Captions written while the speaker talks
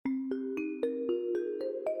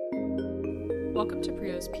Welcome to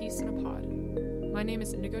Prio's Peace in a Pod. My name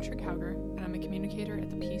is Indigo Trickhauger, and I'm a communicator at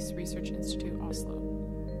the Peace Research Institute, Oslo.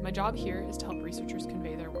 My job here is to help researchers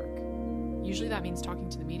convey their work. Usually that means talking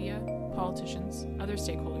to the media, politicians, other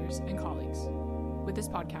stakeholders, and colleagues. With this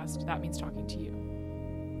podcast, that means talking to you.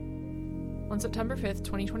 On September 5th,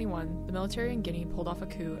 2021, the military in Guinea pulled off a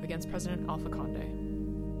coup against President Alpha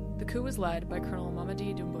Condé. The coup was led by Colonel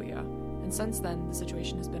Mamadi Doumbouya, and since then the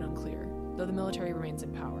situation has been unclear, though the military remains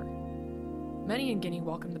in power. Many in Guinea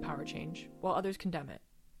welcome the power change, while others condemn it,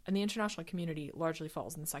 and the international community largely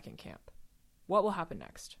falls in the second camp. What will happen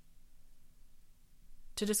next?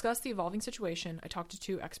 To discuss the evolving situation, I talked to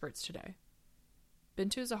two experts today.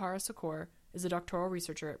 Bintu Zahara Sokor is a doctoral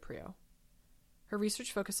researcher at Prio. Her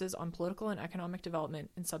research focuses on political and economic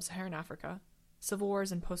development in sub-Saharan Africa, civil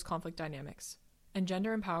wars and post-conflict dynamics, and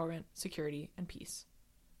gender empowerment, security, and peace.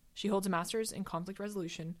 She holds a master's in conflict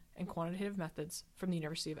resolution and quantitative methods from the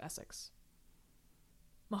University of Essex.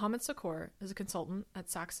 Mohammed Sokor is a consultant at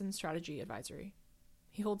Saxon Strategy Advisory.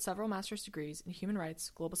 He holds several master's degrees in human rights,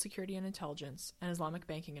 global security and intelligence, and Islamic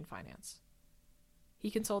banking and finance. He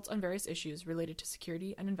consults on various issues related to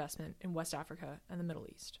security and investment in West Africa and the Middle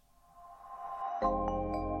East.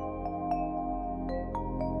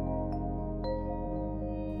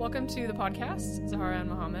 Welcome to the podcast, Zahara and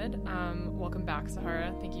Mohammed. Welcome back,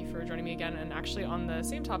 Zahara. Thank you for joining me again, and actually on the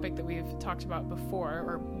same topic that we've talked about before,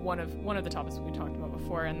 or one of the topics we talked about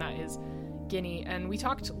before, and that is Guinea. And we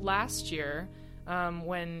talked last year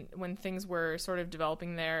when things were sort of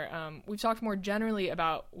developing there. We've talked more generally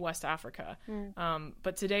about West Africa,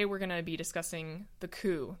 but today we're going to be discussing the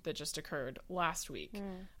coup that just occurred last week.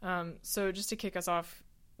 So just to kick us off,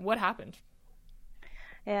 what happened?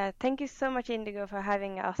 Yeah, thank you so much, Indigo, for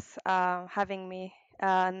having me.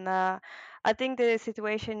 And I think the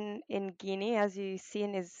situation in Guinea, as you've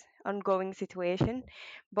seen, is ongoing situation.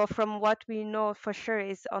 But from what we know for sure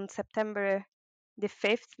is on September the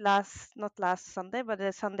 5th, not last Sunday, but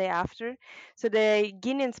the Sunday after. So the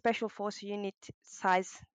Guinean Special Force Unit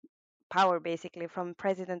size power, basically, from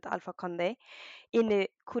President Alpha Condé in a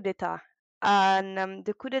coup d'etat. And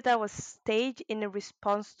the coup d'etat was staged in a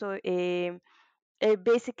response to a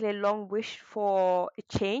basically a long wish for a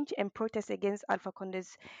change and protest against Alpha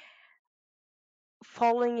Condé's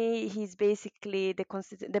following his basically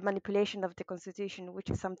the manipulation of the constitution,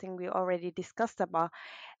 which is something we already discussed about.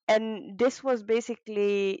 And this was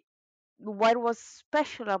basically what was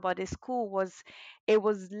special about this coup was it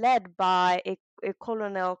was led by a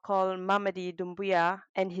colonel called Mamadi Doumbouya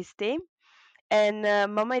and his team. And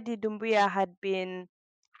Mamadi Doumbouya had been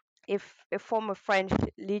a former French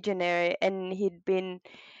legionary, and he'd been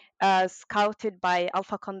scouted by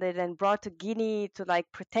Alpha Condé and brought to Guinea to like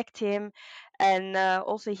protect him. And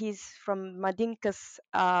also he's from Madinka's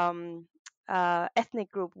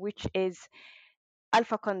ethnic group, which is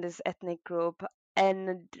Alpha Condé's ethnic group.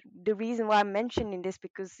 And the reason why I'm mentioning this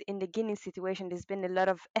because in the Guinea situation, there's been a lot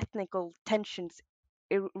of ethnical tensions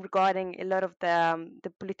regarding a lot of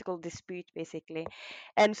the political dispute, basically.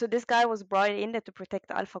 And so this guy was brought in there to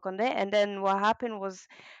protect Alpha Condé. And then what happened was,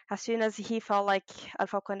 as soon as he felt like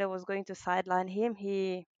Alpha Condé was going to sideline him,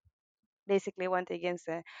 he basically went against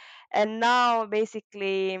it. And now,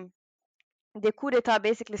 basically, the coup d'etat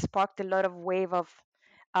basically sparked a lot of wave of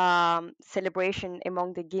celebration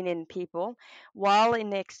among the Guinean people, while in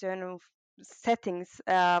the external settings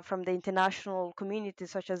from the international community,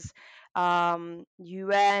 such as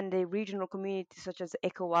UN, the regional community, such as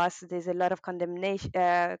ECOWAS, there's a lot of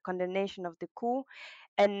condemnation of the coup,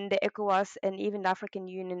 and the ECOWAS and even the African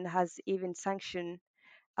Union has even sanctioned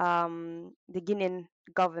the Guinean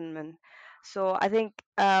government. So I think,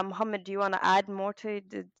 Mohammed, do you want to add more to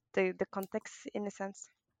the context in a sense?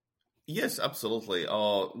 Yes, absolutely.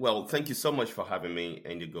 Well, thank you so much for having me,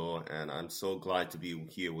 Indigo, and I'm so glad to be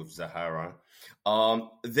here with Zahara.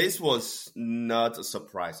 This was not a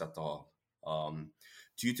surprise at all,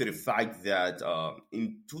 due to the fact that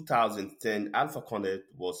in 2010, Alpha Condé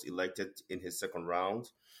was elected in his second round,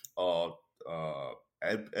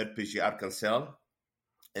 RPG Arkansas,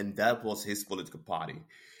 and that was his political party.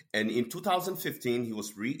 And in 2015, he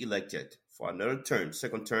was re-elected for another term,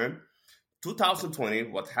 second term. 2020,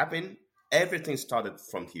 what happened? Everything started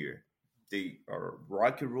from here. The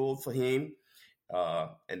rocky road for him,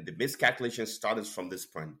 and the miscalculation started from this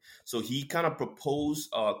point. So he kind of proposed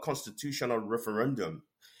a constitutional referendum,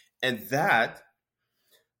 and that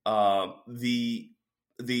the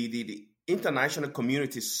international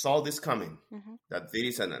community saw this coming. That there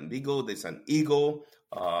is an ambiguo, there's an ego.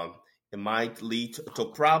 It might lead to a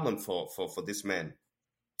problem for this man.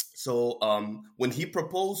 So when he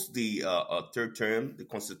proposed the third term, the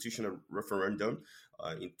constitutional referendum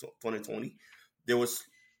in 2020, there was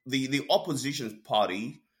the opposition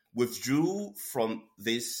party withdrew from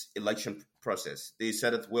this election process. They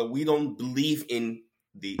said that, well, we don't believe in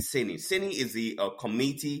the CENI. CENI is the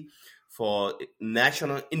committee for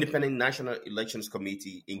national independent national elections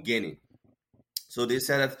committee in Guinea. So they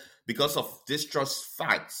said that because of distrust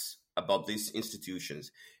facts about these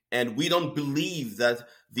institutions, and we don't believe that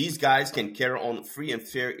these guys can carry on free and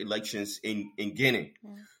fair elections in Guinea.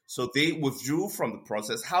 Mm. So they withdrew from the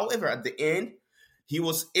process. However, at the end, he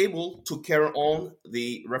was able to carry on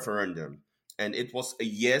the referendum, and it was a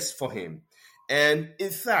yes for him. And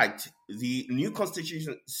in fact, the new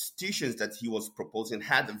constitutions that he was proposing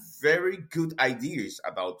had very good ideas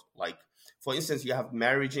about, like, for instance, you have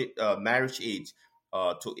marriage age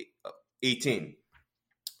to 18.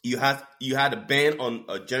 You had a ban on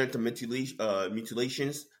genital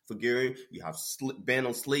mutilations for girls. You have ban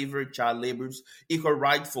on slavery, child labors, equal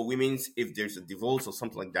right for women if there's a divorce or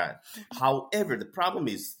something like that. However, the problem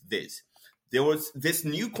is this: there was this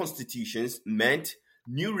new constitutions meant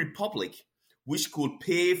new republic, which could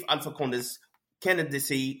pave Alpha Conde's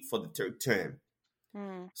candidacy for the third term.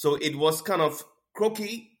 Mm. So it was kind of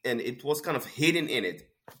croaky and it was kind of hidden in it.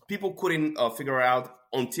 People couldn't figure out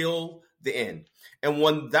until the end. And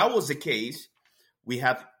when that was the case, we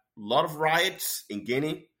had a lot of riots in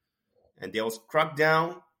Guinea, and there was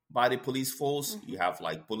crackdown by the police force. Mm-hmm. You have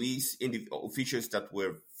like police officials that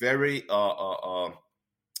were very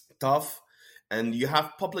tough, and you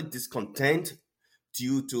have public discontent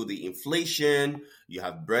due to the inflation. You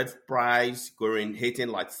have bread price going hitting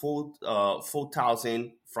like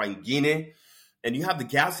 4,000 franc Guinea, and you have the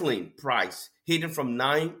gasoline price hitting from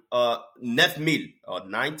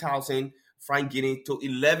 9,000 franc Guinea to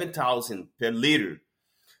 11,000 per liter.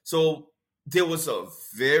 So there was a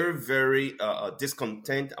very, very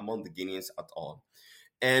discontent among the Guineans at all.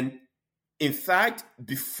 And in fact,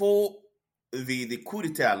 before the coup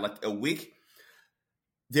d'etat, like a week,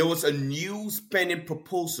 there was a new spending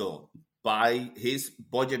proposal by his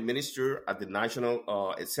budget minister at the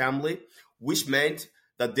National Assembly, which meant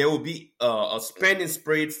that there will be a spending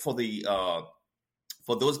spree for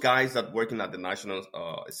those guys that working at the National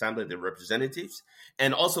Assembly, the representatives,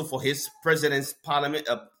 and also for his president's parliament,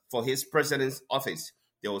 for his president's office.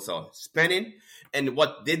 There was a spending, and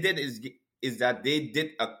what they did is that they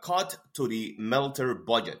did a cut to the military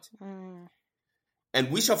budget,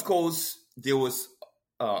 and which of course there was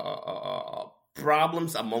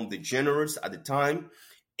problems among the generals at the time.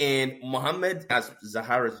 And Mohammed, as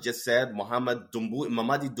Zahara just said, Mamadi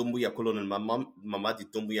Doumbouya, Colonel Mamadi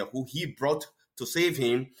Doumbouya, who he brought to save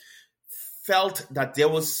him, felt that there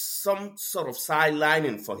was some sort of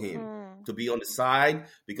sidelining for him to be on the side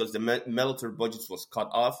because the military budget was cut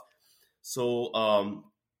off. So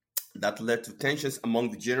that led to tensions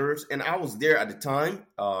among the generals. And I was there at the time.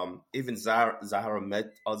 Even Zahara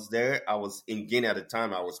met us there. I was in Guinea at the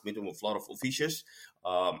time. I was meeting with a lot of officials.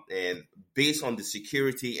 And based on the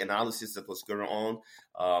security analysis that was going on,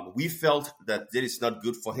 we felt that this is not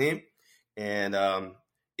good for him. And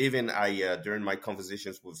even during my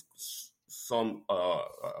conversations with some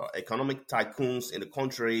economic tycoons in the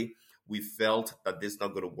country, we felt that this is not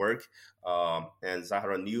going to work. And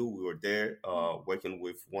Zahara knew we were there working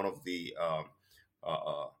with one of the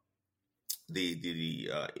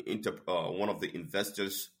one of the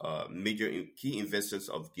investors, major key investors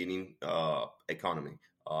of Guinea economy,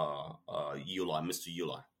 Yula, Mr.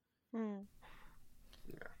 Yula.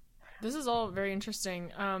 Yeah. This is all very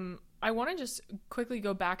interesting. I want to just quickly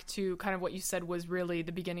go back to kind of what you said was really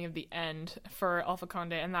the beginning of the end for Alpha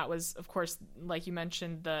Conde, and that was, of course, like you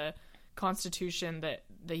mentioned, the constitution that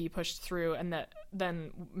he pushed through and that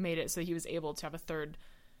then made it so he was able to have a third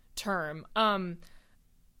term.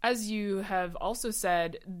 As you have also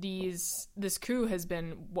said, this coup has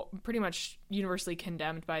been pretty much universally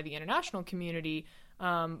condemned by the international community,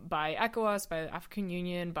 by ECOWAS, by the African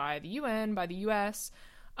Union, by the UN, by the US.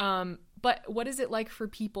 But what is it like for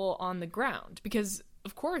people on the ground? Because,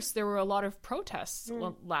 of course, there were a lot of protests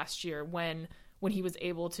last year when he was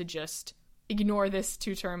able to just ignore this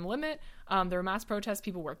 2-term limit. There were mass protests.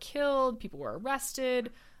 People were killed. People were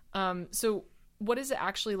arrested. So what is it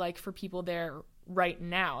actually like for people there right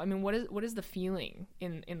now? I mean, what is the feeling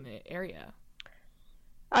in the area?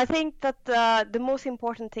 I think that the most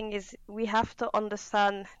important thing is we have to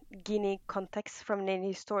understand Guinea context from an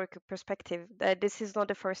historical perspective. This is not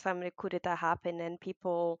the first time the coup d'etat happened and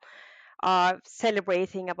people are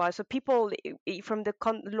celebrating about. So people from the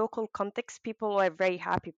local context, people were very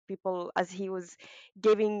happy. People, as he was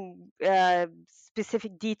giving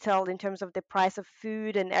specific detail in terms of the price of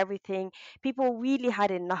food and everything, people really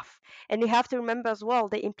had enough. And you have to remember as well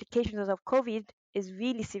the implications of COVID is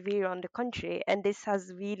really severe on the country, and this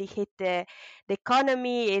has really hit the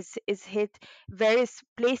economy, is hit various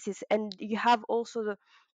places. And you have also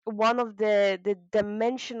one of the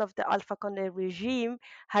dimension of the Alpha Conde regime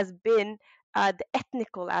has been the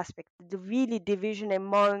ethnical aspect, the really division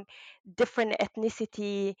among different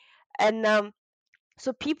ethnicity. And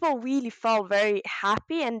so people really felt very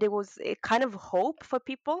happy, and there was a kind of hope for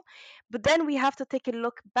people. But then we have to take a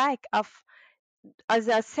look back of, as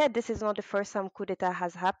I said, this is not the first time coup d'etat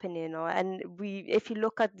has happened, and if you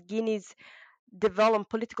look at Guinea's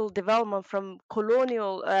political development from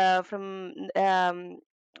colonial, from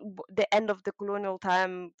the end of the colonial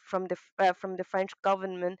time, from the French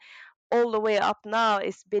government all the way up now,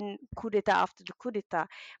 it's been coup d'etat after the coup d'etat.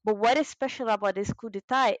 But what is special about this coup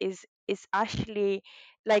d'etat is actually,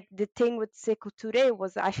 like, the thing with Sekou Touré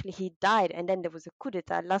was actually he died, and then there was a coup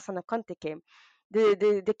d'etat. Lansana Conte came.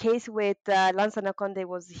 The case with Lansana Conte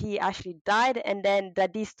was he actually died, and then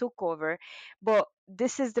Dadis took over. But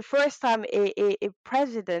this is the first time a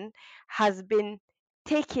president has been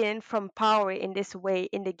taken from power in this way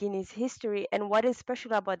in the Guinea's history. And what is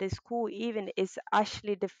special about this coup even is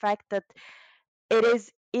actually the fact that it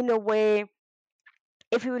is, in a way,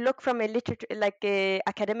 if you look from a literature, like a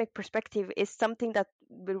academic perspective, is something that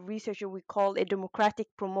the researcher would call a democratic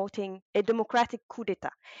coup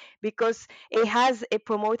d'etat, because it has a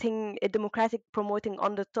democratic promoting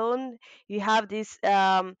undertone. You have this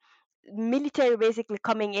military basically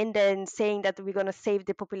coming in there and saying that we're going to save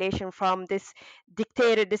the population from this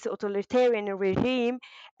dictator, this authoritarian regime,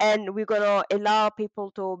 and we're going to allow people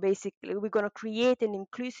to, basically, we're going to create an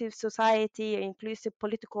inclusive society, an inclusive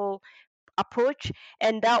political approach.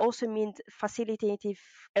 And that also means facilitating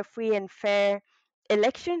a free and fair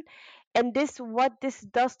election. And what this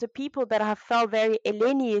does to people that have felt very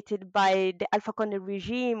alienated by the Alpha Conde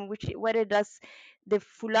regime, which, whether that's the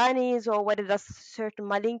Fulanis, or whether that's certain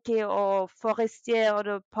Malinke or Forestier or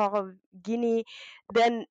the part of Guinea,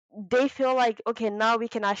 then they feel like, okay, now we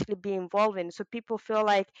can actually be involved in. So people feel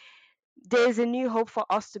like there's a new hope for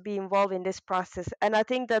us to be involved in this process. And I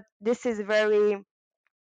think that this is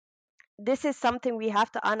something we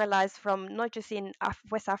have to analyze from, not just in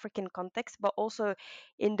West African context, but also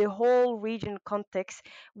in the whole region context,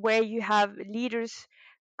 where you have leaders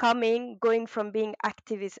going from being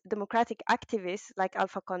activists, democratic activists like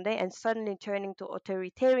Alpha Conde, and suddenly turning to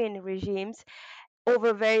authoritarian regimes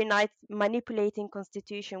over very night, manipulating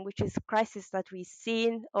constitution, which is crisis that we've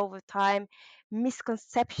seen over time,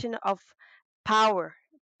 misconception of power,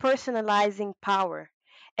 personalizing power.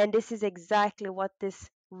 And this is exactly what this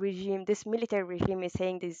military regime is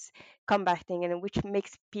saying, this combating, and which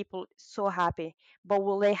makes people so happy. But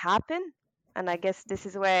will they happen? And I guess this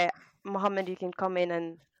is where, Mohammed, you can come in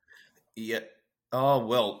and Yeah. Oh,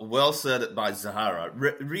 well said by Zahara.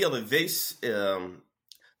 Really, this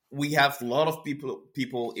we have a lot of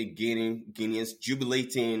people in Guineans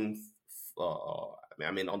jubilating.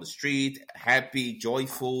 I mean, on the street, happy,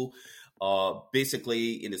 joyful.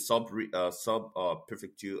 Basically, in the sub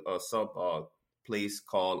prefecture sub place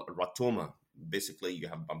called Ratoma. Basically, you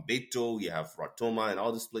have Bambeto, you have Ratoma, and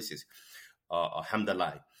all these places.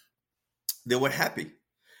 Alhamdulillah, they were happy,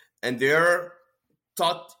 and their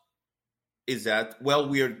thought is that,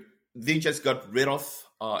 well, they just got rid of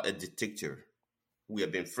a dictator. We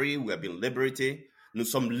have been free. We have been liberated.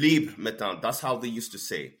 Nous sommes libres maintenant. That's how they used to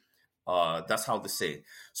say. That's how they say it.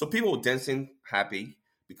 So people were dancing happy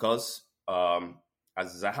because, as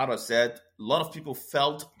Zahara said, a lot of people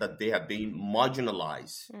felt that they have been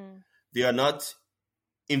marginalized. They are not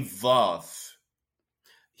involved.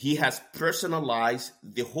 He has personalized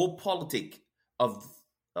the whole politic of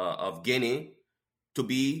Guinea to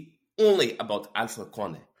be only about Alpha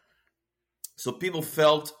Conde. So people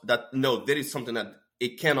felt that, no, there is something that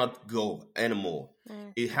it cannot go anymore.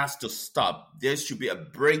 It has to stop. There should be a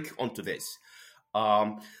break onto this.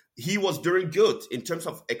 He was doing good in terms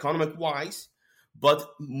of economic wise, but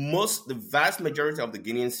the vast majority of the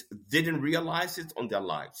Guineans didn't realize it on their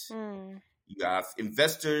lives. You have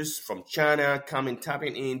investors from China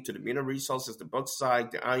tapping into the mineral resources, the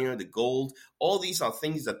bauxite, the iron, the gold. All these are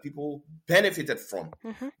things that people benefited from.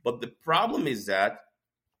 But the problem is that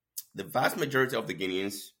the vast majority of the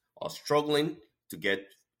Guineans are struggling to get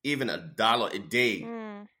even $1 a day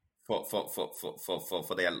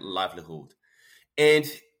for their livelihood. And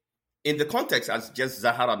in the context, as just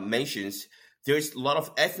Zahara mentions, there's a lot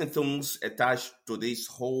of ethnic things attached to this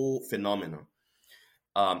whole phenomenon.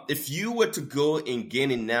 If you were to go in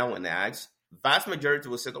Guinea now and ask, vast majority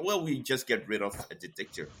will say, well, we just get rid of a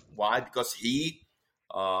dictator. Why? Because he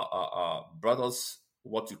brought us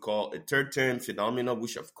what you call a third term phenomenon,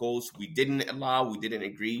 which of course we didn't allow, we didn't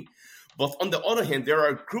agree. But on the other hand, there are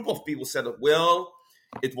a group of people said, well,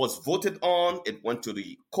 it was voted on, it went to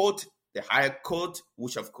the court, the higher court,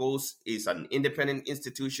 which of course is an independent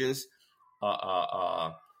institution,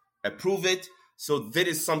 approve it. So that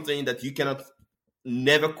is something that you cannot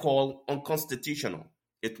never call unconstitutional.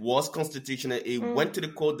 It was constitutional. It went to the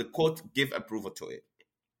court gave approval to it.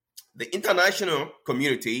 The international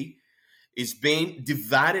community is being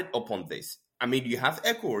divided upon this. I mean, you have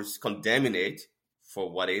ECOWAS condemning it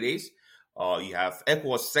for what it is. You have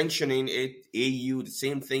ECOWAS sanctioning it, AU, the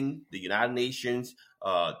same thing, the United Nations,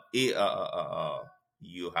 you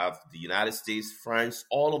have the United States, France,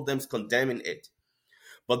 all of them condemning it.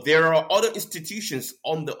 But there are other institutions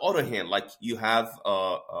on the other hand, like you have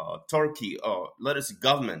Turkey, let us say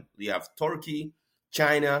government. You have Turkey,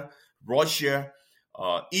 China, Russia,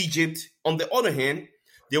 Egypt. On the other hand,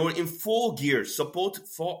 they were in full gear support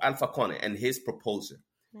for Alpha Condé and his proposal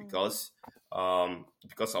because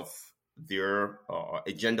of their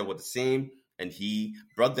agenda was the same, and he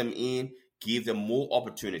brought them in, gave them more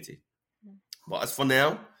opportunity. But as for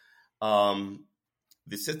now,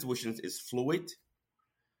 the situation is fluid.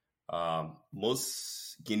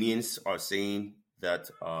 Most Guineans are saying that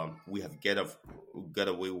we have get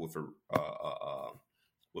away with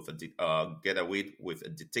a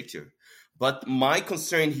dictator. But my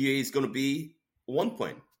concern here is going to be one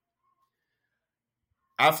point.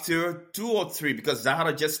 After 2 or 3, because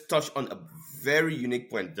Zahara just touched on a very unique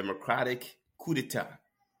point, democratic coup d'etat.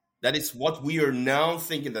 That is what we are now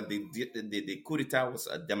thinking, that the coup d'etat was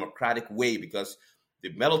a democratic way, because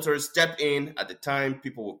the military stepped in at the time.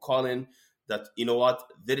 People were calling that, you know what,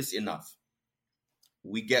 that is enough.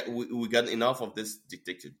 We got enough of this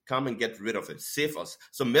dictator. Come and get rid of it. Save us.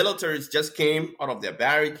 So militaries just came out of their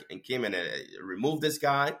barrack and came and removed this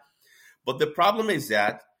guy. But the problem is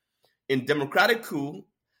that in democratic coup,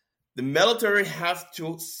 the military have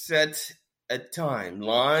to set a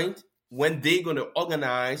timeline when they're going to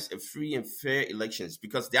organize a free and fair elections,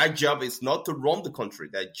 because their job is not to run the country.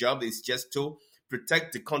 Their job is just to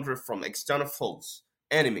protect the country from external foes,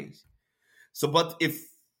 enemies. So, but if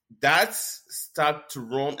that start to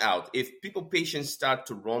run out, if people patience start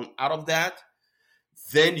to run out of that,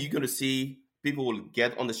 then you're going to see people will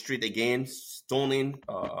get on the street again, stoning,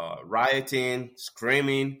 rioting,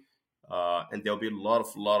 screaming, and there'll be a lot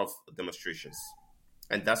of demonstrations.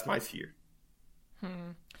 And that's my fear.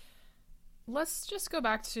 Let's just go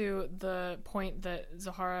back to the point that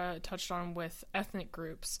Zahara touched on with ethnic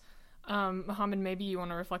groups. Mohammed, maybe you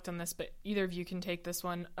want to reflect on this, but either of you can take this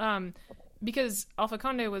one. Because Alpha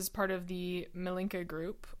Condé was part of the Malinka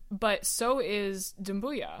group, but so is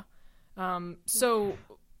Dumbuya. So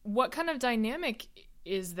what kind of dynamic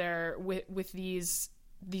is there with these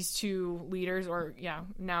two leaders, or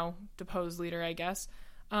now deposed leader, I guess?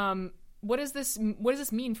 What does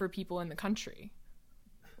this mean for people in the country?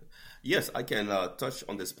 Yes, I can touch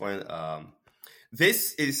on this point.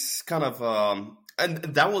 This is kind of, and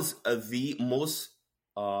that was the most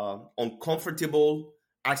uncomfortable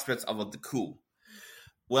aspects of the coup.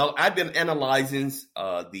 Well, I've been analyzing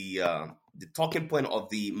the talking point of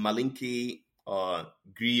the Malinke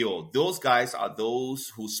griot. Those guys are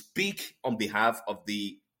those who speak on behalf of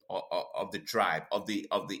the tribe, of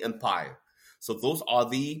the empire. So those are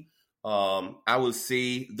the I will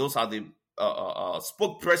say those are the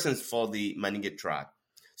spokespersons for the Malinke tribe.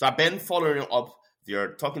 So I've been following up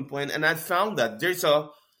their talking point, and I found that there's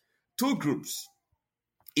two groups,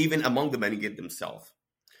 even among the Malinke themselves.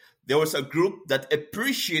 There was a group that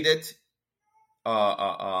appreciated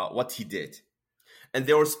what he did, and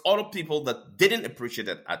there was other people that didn't appreciate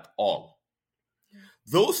it at all.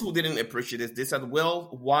 Those who didn't appreciate it, they said, well,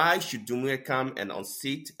 why should Dumbuya come and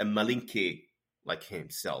unseat a Malinke like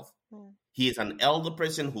himself? He is an elder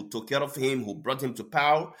person who took care of him, who brought him to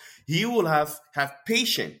power. He will have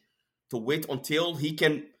patience to wait until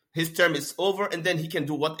his term is over, and then he can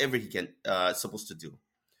do whatever he can supposed to do.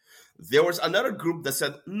 There was another group that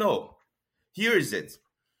said, no, here is it.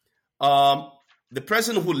 The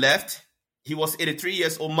person who left, he was 83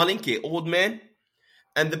 years old, Malinke, old man.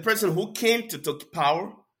 And the person who came to take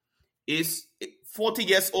power is 40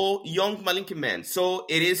 years old, young Malinke man. So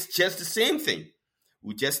it is just the same thing.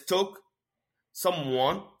 We just took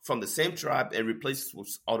someone from the same tribe and replaced with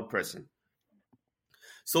other person.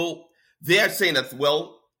 So they are saying that,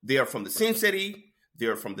 well, they are from the same city, they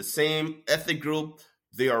are from the same ethnic group,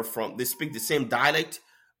 they speak the same dialect.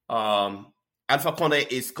 Alpha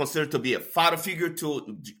Condé is considered to be a father figure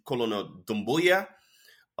to Colonel Dumbuya.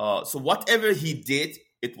 So whatever he did,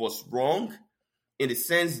 it was wrong in the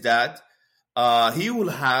sense that he will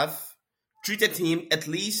have treated him at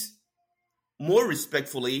least more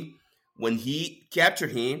respectfully when he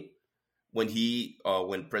captured him.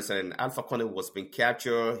 When President Alpha Conde was being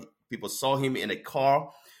captured, people saw him in a car,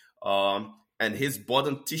 and his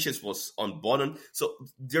button t-shirt was unbuttoned. So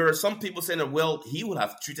there are some people saying that, well, he would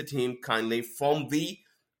have treated him kindly from the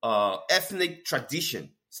ethnic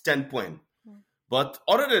tradition standpoint. But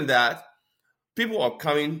other than that, people are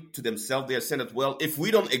coming to themselves. They are saying that, well, if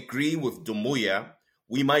we don't agree with Dumuya,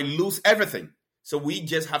 we might lose everything. So we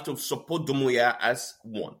just have to support Dumuya as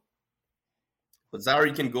one. But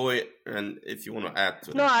Zari can go and if you want to add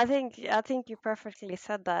to No, that. I think you perfectly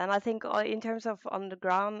said that, and I think in terms of on the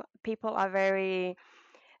ground, people are very.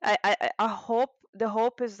 I hope the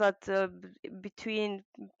hope is that between,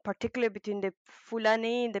 particularly between the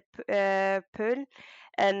Fulani, the Pearl,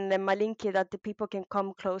 and the Malinke, that the people can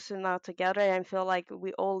come closer now together and feel like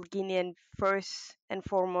we all Guinean first and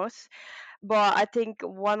foremost. But I think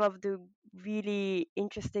one of the really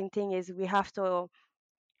interesting thing is we have to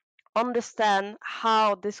understand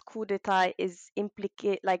how this coup d'etat is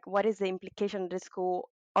implicate, like what is the implication of this coup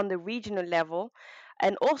on the regional level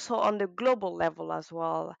and also on the global level as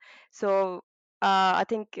well. So I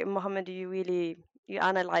think Mohammed, you really you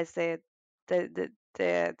analyze the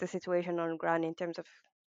situation on ground in terms of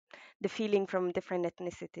the feeling from different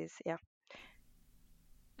ethnicities. Yeah.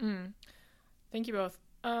 Mm. Thank you both.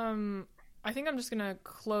 I think I'm just gonna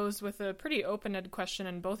close with a pretty open-ended question,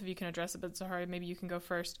 and both of you can address it. But Zahari, maybe you can go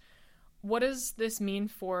first. What does this mean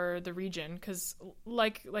for the region? Because,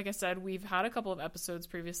 like I said, we've had a couple of episodes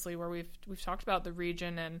previously where we've talked about the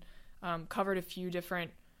region and covered a few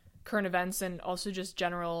different current events and also just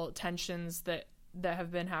general tensions that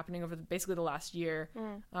have been happening over basically the last year.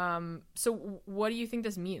 So, what do you think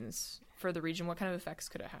this means for the region? What kind of effects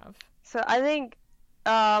could it have? So I think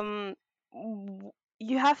um,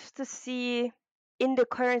 you have to see in the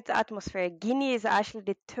current atmosphere, Guinea is actually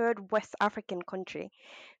the third West African country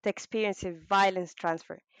to experience a violence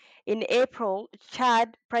transfer. In April,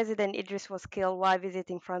 Chad President Idris was killed while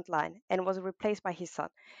visiting Frontline and was replaced by his son.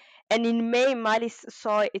 And in May, Mali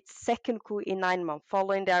saw its second coup in 9 months,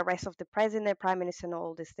 following the arrest of the president, prime minister, and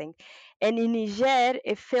all these things. And in Niger,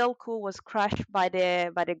 a failed coup was crushed by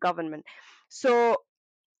the government. So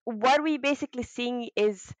what we basically seeing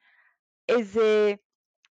is a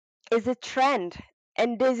is a trend,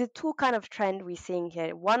 and there's a two kind of trend we're seeing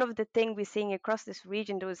here. One of the thing we're seeing across this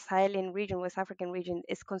region, the Sahelian region, West African region,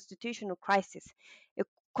 is constitutional crisis, a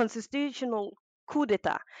constitutional coup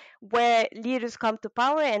d'etat, where leaders come to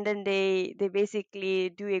power and then they basically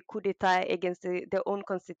do a coup d'etat against their own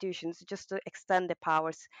constitutions just to extend the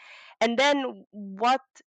powers. And then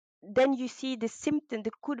you see the symptom,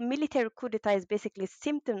 the military coup d'etat is basically a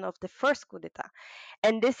symptom of the first coup d'etat.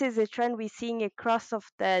 And this is a trend we're seeing across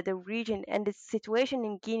of the region. And the situation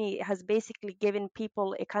in Guinea has basically given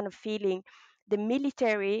people a kind of feeling, the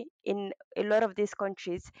military in a lot of these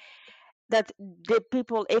countries, that the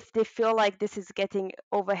people, if they feel like this is getting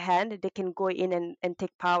overhand, they can go in and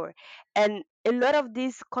take power. And a lot of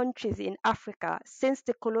these countries in Africa, since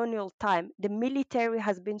the colonial time, the military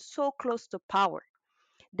has been so close to power.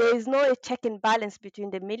 There is no a check and balance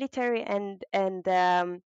between the military and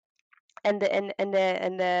the I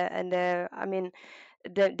mean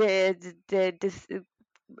the this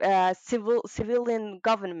civilian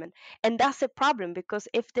government. And that's a problem, because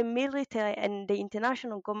if the military and the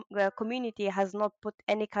international community has not put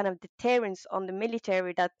any kind of deterrence on the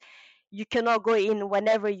military, that you cannot go in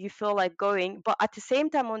whenever you feel like going, but at the same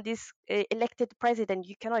time on this elected president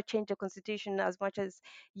you cannot change the constitution as much as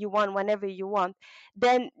you want whenever you want,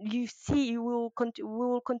 then we will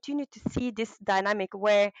continue to see this dynamic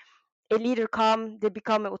where a leader come, they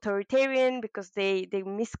become authoritarian because they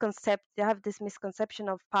have this misconception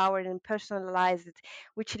of power and personalize it,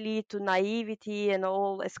 which lead to naivety and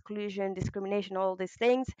all exclusion, discrimination, all these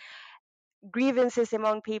things, grievances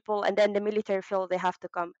among people, and then the military feel they have to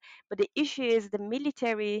come. But the issue is the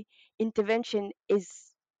military intervention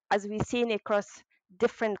is, as we've seen across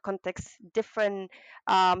different contexts, different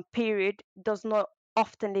period, does not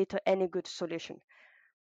often lead to any good solution.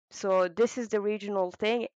 So this is the regional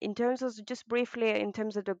thing. In terms of, just briefly, in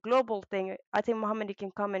terms of the global thing, I think Mohammed, you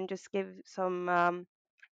can come and just give some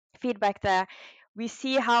feedback there. We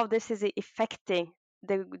see how this is affecting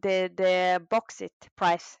the bauxite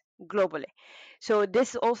price globally. So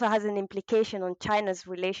this also has an implication on China's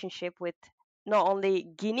relationship with not only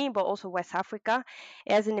Guinea but also West Africa.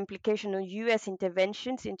 It has an implication on U.S.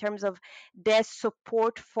 interventions in terms of their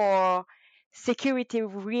support for security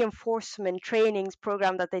reinforcement trainings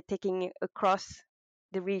program that they're taking across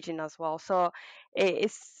the region as well. So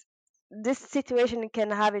it's this situation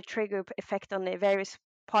can have a trigger effect on the various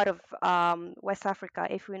part of West Africa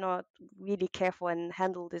if we're not really careful and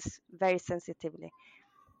handle this very sensitively.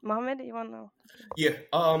 Mohammed, you want to? Yeah,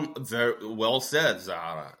 very well said,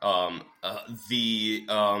 Zahra. The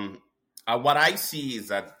What I see is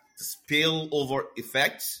that the spillover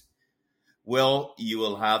effects. Well, you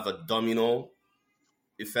will have a domino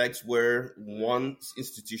effect where one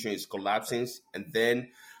institution is collapsing, and then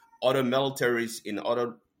other militaries in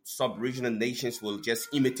other sub-regional nations will just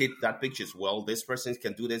imitate that pictures. Well, this person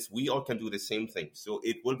can do this. We all can do the same thing. So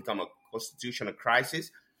it will become a constitutional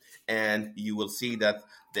crisis, and you will see that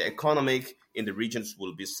the economic in the regions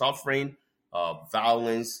will be suffering.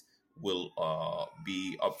 Violence will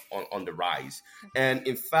be up on the rise, and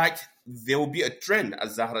in fact, there will be a trend,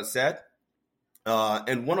 as Zahra said.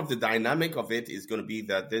 And one of the dynamic of it is going to be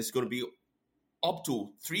that there's going to be up to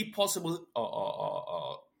three possible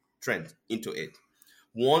trends into it.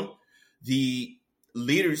 One, the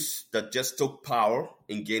leaders that just took power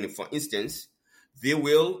in Guinea, for instance, they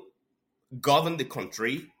will govern the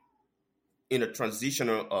country in a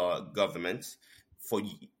transitional government for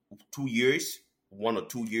 2 years, 1 or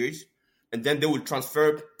 2 years, and then they will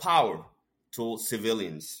transfer power to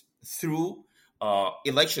civilians through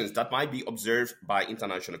elections that might be observed by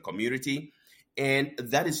international community. And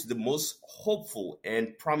that is the most hopeful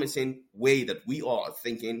and promising way that we are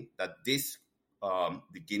thinking that this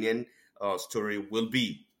the Guinean story will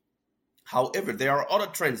be. However, there are other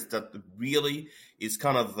trends that really is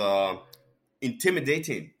kind of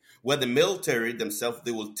intimidating, where the military themselves,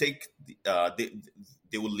 they will take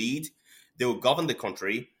they will lead, they will govern the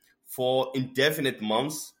country for indefinite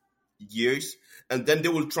months, years, and then they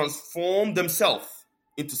will transform themselves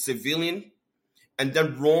into civilian, and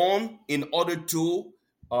then run in order to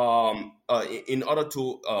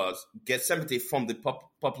get sympathy from the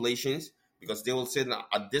populations, because they will say that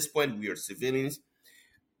at this point we are civilians,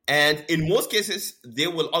 and in most cases they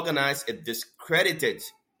will organize a discredited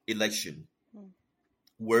election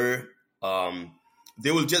where they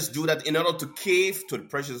will just do that in order to cave to the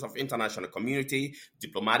pressures of international community,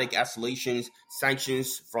 diplomatic isolations,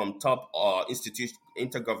 sanctions from top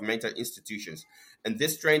intergovernmental institutions. And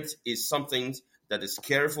this trend is something that is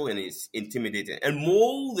careful and is intimidating. And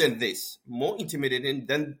more than this, more intimidating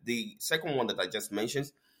than the second one that I just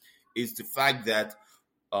mentioned, is the fact that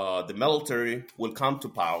the military will come to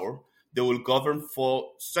power. They will govern for a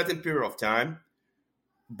certain period of time,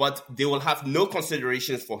 but they will have no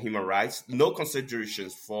considerations for human rights, no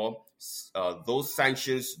considerations for those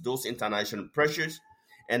sanctions, those international pressures.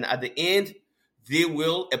 And at the end, they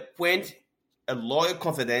will appoint a loyal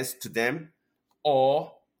confidence to them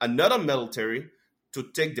or another military to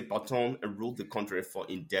take the baton and rule the country for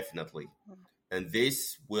indefinitely. And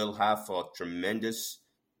this will have a tremendous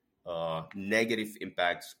negative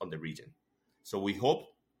impacts on the region. So we hope,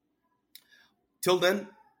 till then,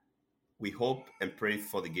 we hope and pray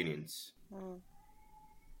for the Guineans.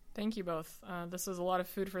 Thank you both. This is a lot of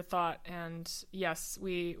food for thought. And yes,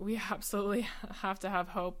 we absolutely have to have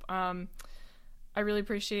hope. I really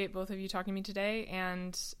appreciate both of you talking to me today.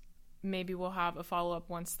 And maybe we'll have a follow-up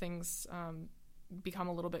once things become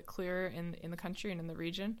a little bit clearer in the country and in the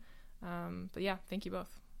region. But yeah, thank you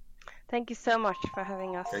both. Thank you so much for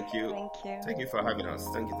having us. Thank you. Thank you. Thank you for having us.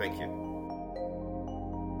 Thank you.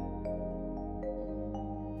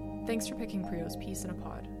 Thanks for picking Prio's Peace in a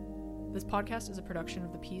Pod. This podcast is a production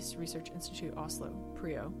of the Peace Research Institute Oslo,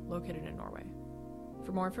 Prio, located in Norway.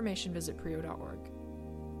 For more information, visit prio.org.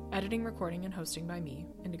 Editing, recording, and hosting by me,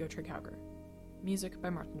 Indigo Trigg-Hauger. Music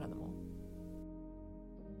by Martin Endemol.